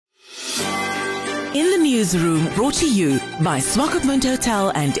In the newsroom, brought to you by Swakopmund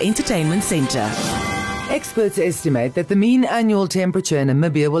Hotel and Entertainment Centre. Experts estimate that the mean annual temperature in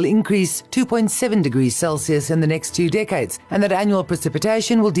Namibia will increase 2.7 degrees Celsius in the next 2 decades, and that annual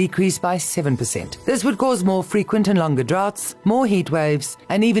precipitation will decrease by 7%. This would cause more frequent and longer droughts, more heat waves,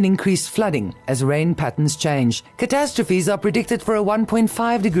 and even increased flooding as rain patterns change. Catastrophes are predicted for a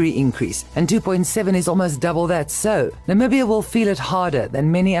 1.5 degree increase, and 2.7 is almost double that, so Namibia will feel it harder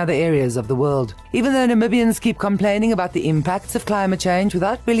than many other areas of the world. Even though Namibians keep complaining about the impacts of climate change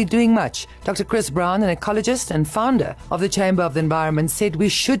without really doing much, Dr. Chris Brown, an ecologist and founder of the Chamber of the Environment, said we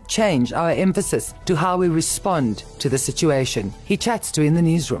should change our emphasis to how we respond to the situation. He chats to In the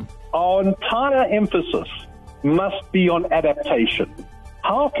Newsroom. Our entire emphasis must be on adaptation.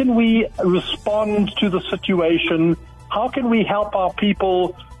 How can we respond to the situation? How can we help our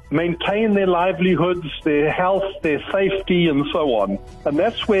people maintain their livelihoods, their health, their safety, and so on? And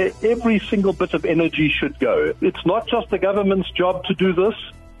that's where every single bit of energy should go. It's not just the government's job to do this.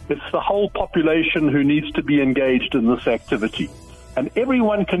 It's the whole population who needs to be engaged in this activity. And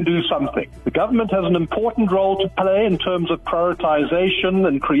everyone can do something. The government has an important role to play in terms of prioritization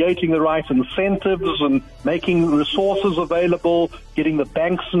and creating the right incentives and making resources available, getting the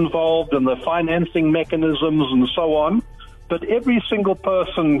banks involved and the financing mechanisms and so on. But every single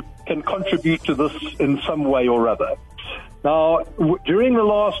person can contribute to this in some way or other. Now, during the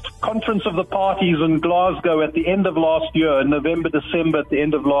last conference of the parties in Glasgow at the end of last year, in November, December at the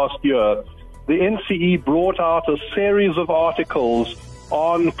end of last year, the NCE brought out a series of articles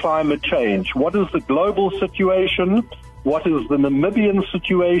on climate change. What is the global situation? What is the Namibian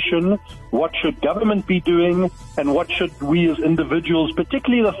situation? What should government be doing? And what should we as individuals,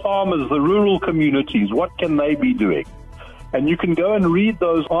 particularly the farmers, the rural communities, what can they be doing? And you can go and read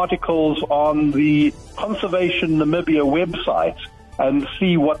those articles on the Conservation Namibia website and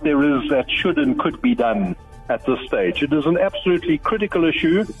see what there is that should and could be done at this stage. It is an absolutely critical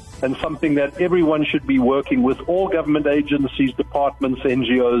issue and something that everyone should be working with. All government agencies, departments,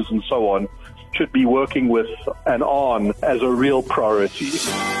 NGOs, and so on should be working with and on as a real priority.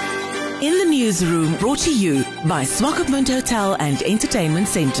 In the newsroom, brought to you by Swakopmund Hotel and Entertainment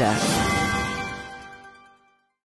Centre.